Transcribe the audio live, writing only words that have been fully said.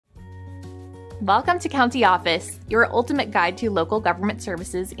Welcome to County Office, your ultimate guide to local government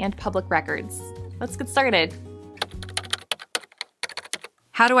services and public records. Let's get started.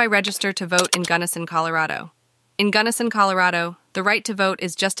 How do I register to vote in Gunnison, Colorado? In Gunnison, Colorado, the right to vote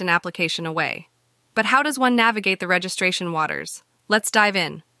is just an application away. But how does one navigate the registration waters? Let's dive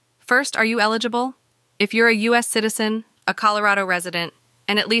in. First, are you eligible? If you're a U.S. citizen, a Colorado resident,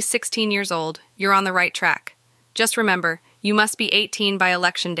 and at least 16 years old, you're on the right track. Just remember, you must be 18 by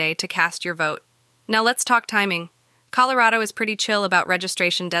Election Day to cast your vote. Now let's talk timing. Colorado is pretty chill about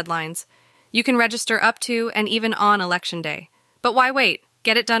registration deadlines. You can register up to and even on Election Day. But why wait?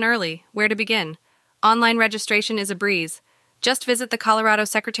 Get it done early. Where to begin? Online registration is a breeze. Just visit the Colorado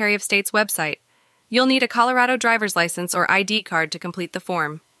Secretary of State's website. You'll need a Colorado driver's license or ID card to complete the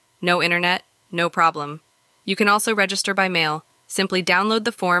form. No internet? No problem. You can also register by mail. Simply download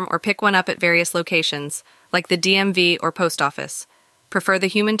the form or pick one up at various locations, like the DMV or post office. Prefer the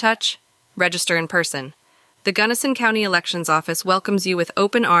human touch? Register in person. The Gunnison County Elections Office welcomes you with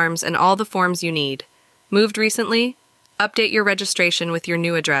open arms and all the forms you need. Moved recently? Update your registration with your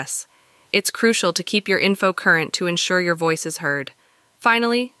new address. It's crucial to keep your info current to ensure your voice is heard.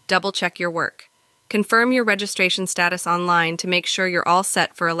 Finally, double-check your work. Confirm your registration status online to make sure you're all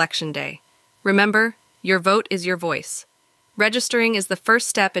set for Election Day. Remember, your vote is your voice. Registering is the first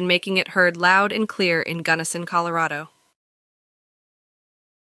step in making it heard loud and clear in Gunnison, Colorado.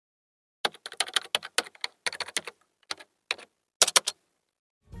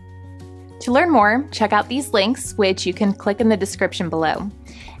 To learn more, check out these links, which you can click in the description below.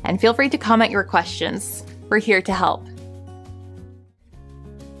 And feel free to comment your questions. We're here to help.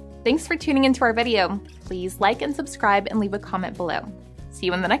 Thanks for tuning into our video. Please like and subscribe and leave a comment below. See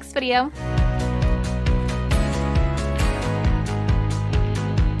you in the next video.